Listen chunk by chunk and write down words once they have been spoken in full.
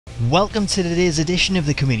Welcome to today's edition of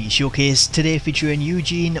the Community Showcase, today featuring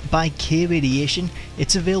Eugene by K-Radiation.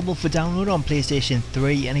 It's available for download on PlayStation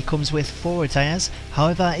 3 and it comes with 4 attires.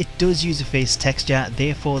 However, it does use a face texture,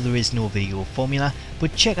 therefore there is no video formula,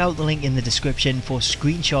 but check out the link in the description for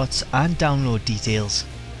screenshots and download details.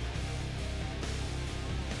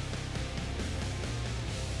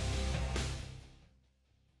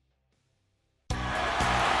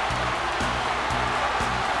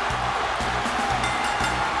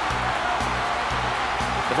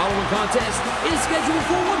 The following contest is scheduled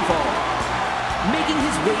for one fall. Making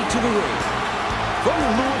his way to the ring, from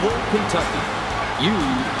Louisville, Kentucky,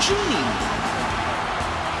 Eugene.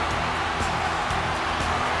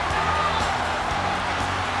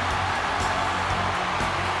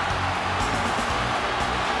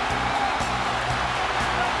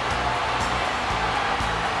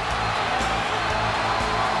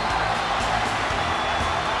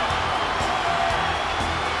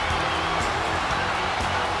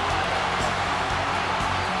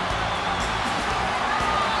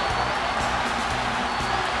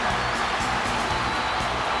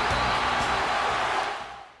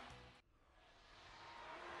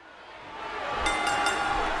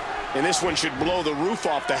 And this one should blow the roof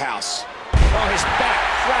off the house. Oh, his back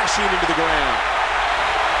crashing into the ground.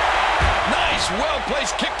 Nice,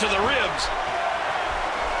 well-placed kick to the ribs.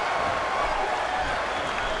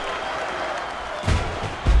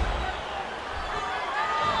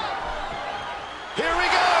 Here we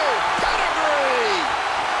go! Pedigree!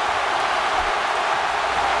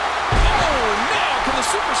 Oh, now can the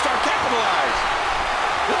superstar capitalize?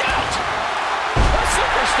 Look out! The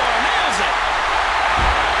superstar nails it!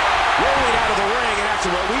 Rolling out of the ring, and after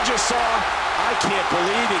what we just saw, I can't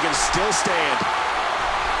believe he can still stand.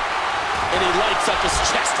 And he lights up his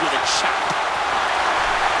chest with a chop.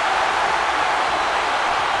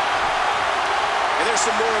 And there's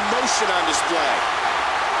some more emotion on display.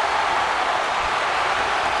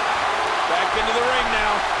 Back into the ring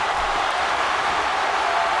now.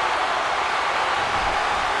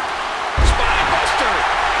 Spine buster!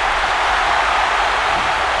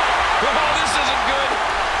 Oh, this isn't good.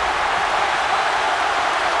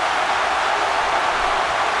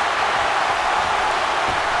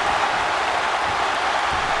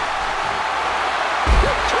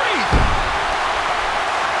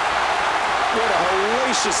 What a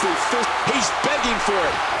hellaciously fist. He's begging for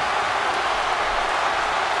it.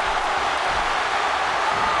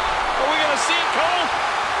 Are we going to see it, Cole?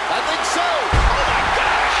 I think so. Oh, my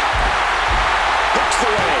gosh. Hooks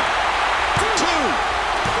the leg. 2,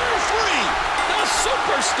 3. The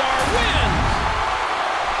superstar wins.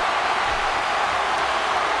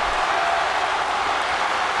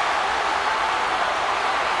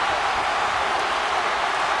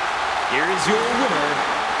 Here is your winner,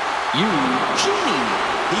 Eugene.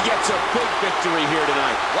 He gets a big victory here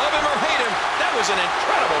tonight. Love him or hate him, that was an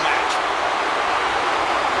incredible match.